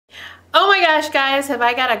gosh, guys, have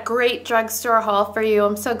I got a great drugstore haul for you.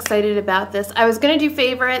 I'm so excited about this. I was going to do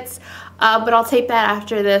favorites, but I'll tape that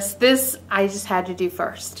after this. This I just had to do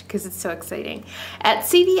first because it's so exciting. At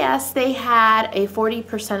CVS, they had a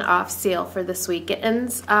 40% off sale for this week. It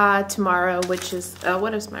ends tomorrow, which is, what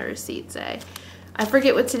does my receipt say? I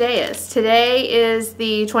forget what today is. Today is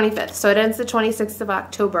the 25th, so it ends the 26th of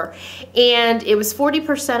October. And it was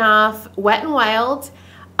 40% off Wet n Wild,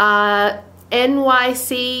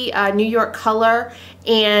 NYC, New York Color,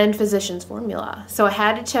 and Physicians Formula. So I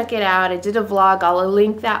had to check it out. I did a vlog. I'll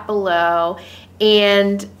link that below.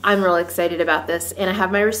 And I'm really excited about this. And I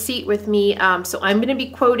have my receipt with me. So I'm going to be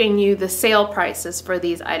quoting you the sale prices for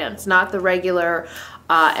these items, not the regular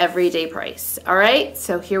everyday price. All right,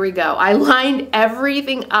 so here we go. I lined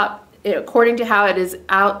everything up according to how it is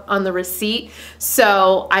out on the receipt.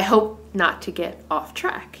 So I hope not to get off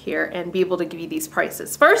track here and be able to give you these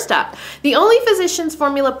prices. First up, the only Physicians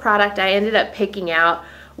Formula product I ended up picking out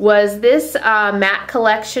was this matte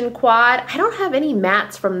collection quad. I don't have any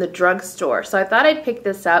mattes from the drugstore, so I thought I'd pick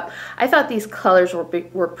this up. I thought these colors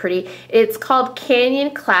were pretty. It's called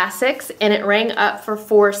Canyon Classics, and it rang up for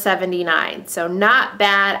 $4.79, so not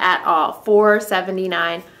bad at all.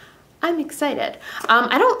 $4.79. I'm excited.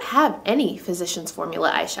 I don't have any Physicians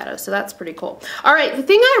Formula eyeshadow, so that's pretty cool. All right, the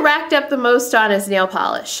thing I racked up the most on is nail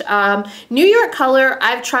polish. New York Color,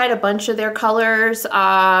 I've tried a bunch of their colors,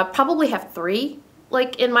 probably have 3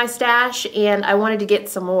 like in my stash, and I wanted to get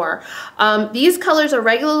some more. These colors are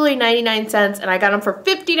regularly 99 cents, and I got them for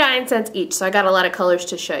 59 cents each, so I got a lot of colors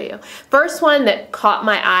to show you. First one that caught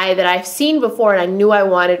my eye that I've seen before and I knew I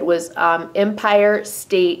wanted was Empire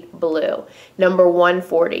State Blue, number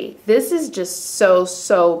 140. This is just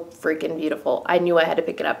so freaking beautiful. I knew I had to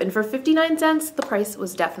pick it up, and for 59 cents, the price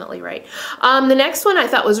was definitely right. The next one I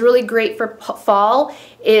thought was really great for fall.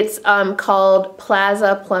 It's called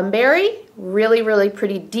Plaza Plumberry. Really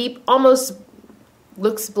pretty deep, almost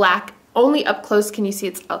looks black. Only up close can you see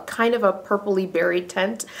it's a kind of a purpley berry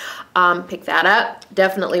tint. Pick that up.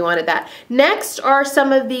 Definitely wanted that. Next are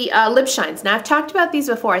some of the lip shines. Now I've talked about these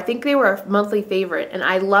before. I think they were a monthly favorite and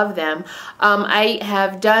I love them. I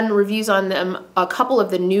have done reviews on them, a couple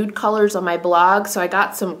of the nude colors on my blog, so I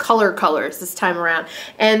got some colors this time around.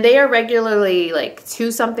 And they are regularly like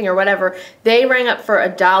 $2 something or whatever. They rang up for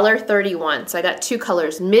 $1.31. So I got 2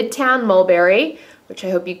 colors, Midtown Mulberry, which I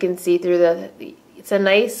hope you can see through it's a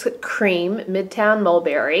nice cream, Midtown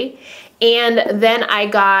Mulberry. And then I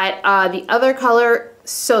got the other color,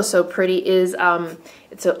 so pretty, is,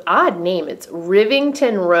 it's an odd name. It's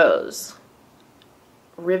Rivington Rose.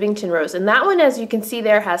 Rivington Rose. And that one, as you can see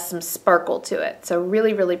there, has some sparkle to it. So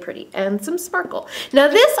really pretty. And some sparkle. Now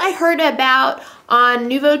this I heard about on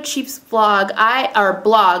Nouveau Cheap's blog.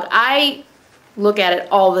 I look at it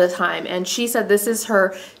all the time, and she said this is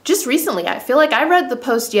her, just recently, I feel like I read the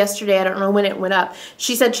post yesterday, I don't know when it went up.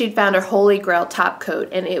 She said she'd found her holy grail top coat,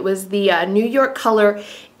 and it was the New York Color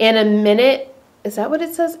In a Minute, is that what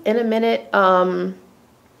it says? In a Minute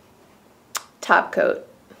top coat.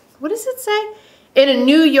 What does it say? In a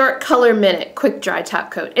New York Color Minute quick dry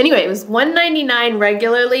top coat. Anyway, it was $1.99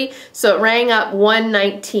 regularly, so it rang up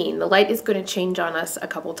 $1.19. The light is going to change on us a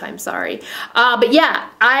couple times, sorry. But yeah,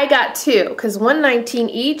 I got 2 because $1.19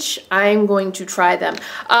 each. I'm going to try them.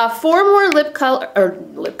 4 more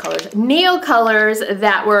nail colors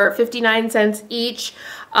that were 59 cents each.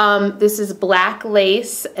 This is black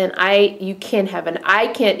lace, and I can't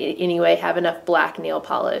anyway have enough black nail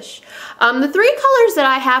polish. The 3 colors that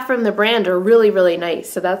I have from the brand are really nice,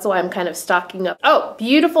 so that's why I'm kind of stocking up. Oh,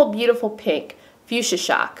 beautiful pink, fuchsia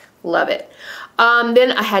shock, love it.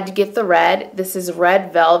 Then I had to get the red. This is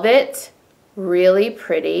Red Velvet, really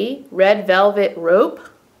pretty. Red Velvet Rope,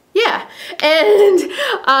 yeah. And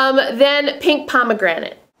then Pink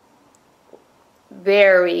Pomegranate.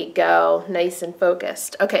 There we go, nice and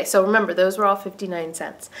focused. Okay, so remember, those were all 59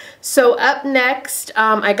 cents. So up next,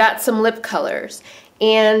 I got some lip colors.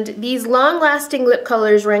 And these long-lasting lip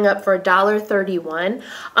colors rang up for $1.31.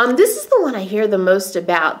 This is the one I hear the most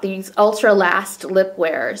about, these ultra-last lip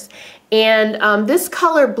wears. And this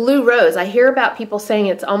color, Blue Rose, I hear about people saying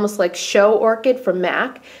it's almost like Show Orchid from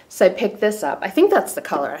MAC, so I picked this up. I think that's the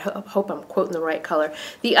color. I hope I'm quoting the right color.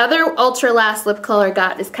 The other ultra-last lip color I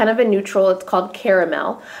got is kind of a neutral. It's called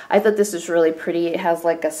Caramel. I thought this was really pretty. It has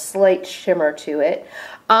like a slight shimmer to it.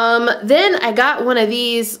 Then I got one of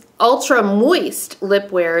these ultra moist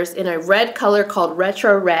lip wears in a red color called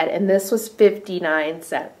Retro Red, and this was 59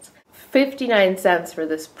 cents. 59 cents for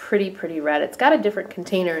this pretty red. It's got a different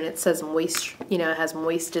container and it says moist, you know, it has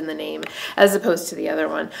moist in the name as opposed to the other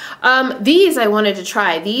one. These I wanted to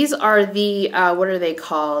try. These are the, what are they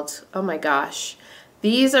called? Oh my gosh.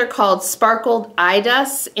 These are called Sparkled Eye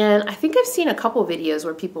Dusts, and I think I've seen a couple videos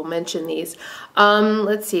where people mention these.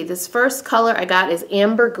 Let's see, this first color I got is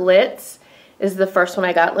Amber Glitz, is the first one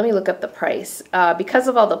I got. Let me look up the price. Because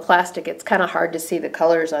of all the plastic, it's kind of hard to see the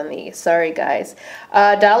colors on these. Sorry, guys.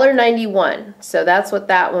 $1.91, so that's what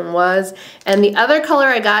that one was. And the other color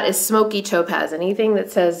I got is Smoky Topaz. Anything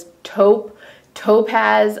that says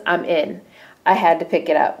topaz, I'm in. I had to pick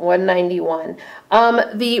it up, $1.91.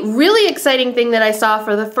 The really exciting thing that I saw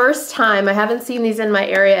for the first time, I haven't seen these in my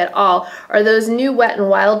area at all, are those new Wet n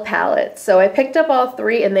Wild palettes. So I picked up all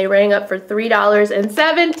three and they rang up for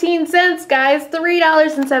 $3.17, guys,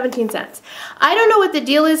 $3.17. I don't know what the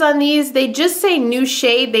deal is on these. They just say new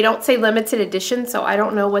shade. They don't say limited edition, so I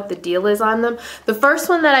don't know what the deal is on them. The first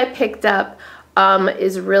one that I picked up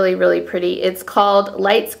is really, really pretty. It's called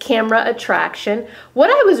Lights Camera Attraction. What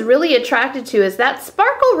I was really attracted to is that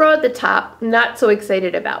sparkle row at the top, not so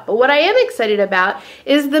excited about. But what I am excited about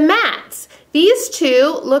is the mattes. These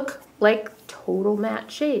two look like total matte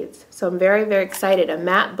shades. So I'm very, very excited. A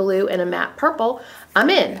matte blue and a matte purple. I'm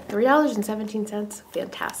in. $3.17.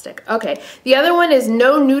 Fantastic. Okay, the other one is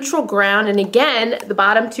No Neutral Ground. And again, the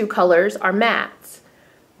bottom two colors are mattes.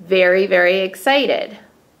 Very, very excited.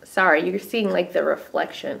 Sorry, you're seeing like the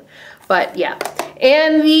reflection, but yeah.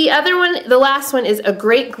 And the other one, the last one, is A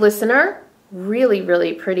Great Glistener. Really,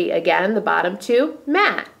 really pretty. Again, the bottom two,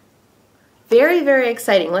 matte. Very, very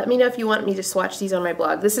exciting. Let me know if you want me to swatch these on my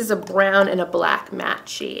blog. This is a brown and a black matte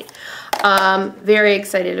shade. Very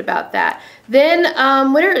excited about that. Then,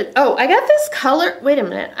 oh, I got this color. Wait a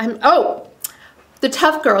minute. The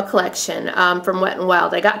Tough Girl collection from Wet n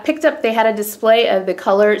Wild. I picked up, they had a display of the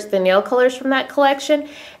colors, the nail colors from that collection,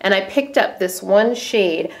 and I picked up this one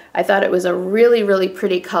shade. I thought it was a really, really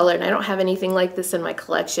pretty color, and I don't have anything like this in my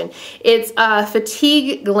collection. It's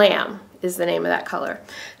Fatigue Glam is the name of that color.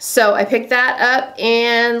 So I picked that up,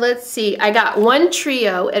 and let's see, I got one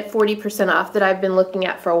trio at 40% off that I've been looking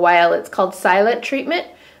at for a while. It's called Silent Treatment.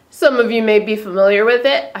 Some of you may be familiar with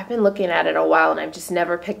it. I've been looking at it a while and I've just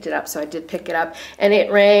never picked it up, so I did pick it up, and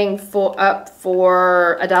it rang up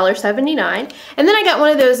for $1.79. And then I got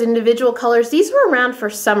one of those individual colors. These were around for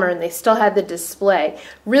summer and they still had the display.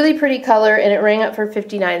 Really pretty color, and it rang up for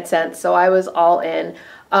 59 cents, so I was all in.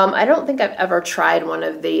 I don't think I've ever tried one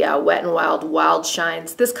of the Wet n Wild Wild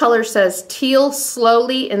Shines. This color says Teal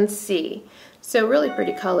Slowly and See. So really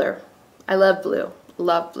pretty color. I love blue.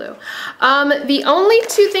 Love blue. The only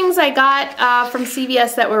two things I got from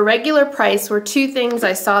CVS that were regular price were two things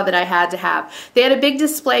I saw that I had to have. They had a big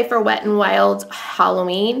display for Wet n Wild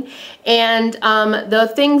Halloween, and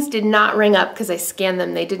the things did not ring up because I scanned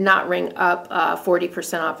them. They did not ring up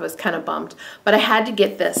 40% off. I was kind of bummed, but I had to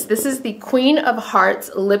get this. This is the Queen of Hearts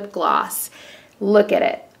lip gloss. Look at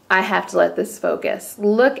it. I have to let this focus.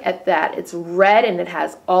 Look at that. It's red and it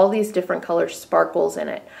has all these different color sparkles in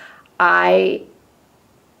it. I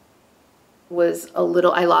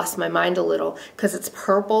lost my mind a little because it's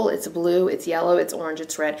purple, it's blue, it's yellow, it's orange,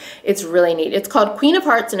 it's red. It's really neat. It's called Queen of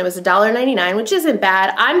Hearts and it was $1.99, which isn't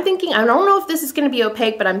bad. I'm thinking, I don't know if this is going to be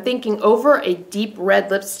opaque, but I'm thinking over a deep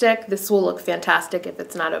red lipstick, this will look fantastic if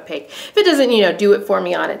it's not opaque. If it doesn't, you know, do it for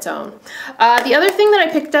me on its own. The other thing that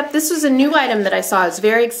I picked up, this was a new item that I saw. I was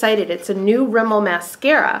very excited. It's a new Rimmel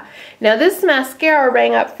mascara. Now this mascara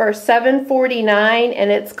rang up for $7.49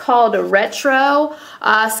 and it's called a Retro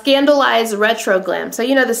Scandalized Retro Glam. So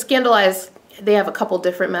you know the Scandalized, they have a couple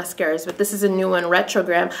different mascaras, but this is a new one, Retro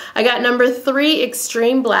Glam. I got number 3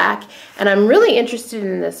 Extreme Black, and I'm really interested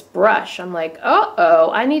in this brush. I'm like, uh-oh,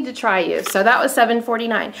 I need to try you. So that was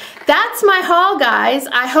 $7.49. That's my haul, guys.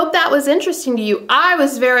 I hope that was interesting to you. I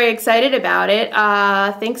was very excited about it.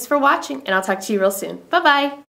 Thanks for watching, and I'll talk to you real soon. Bye-bye.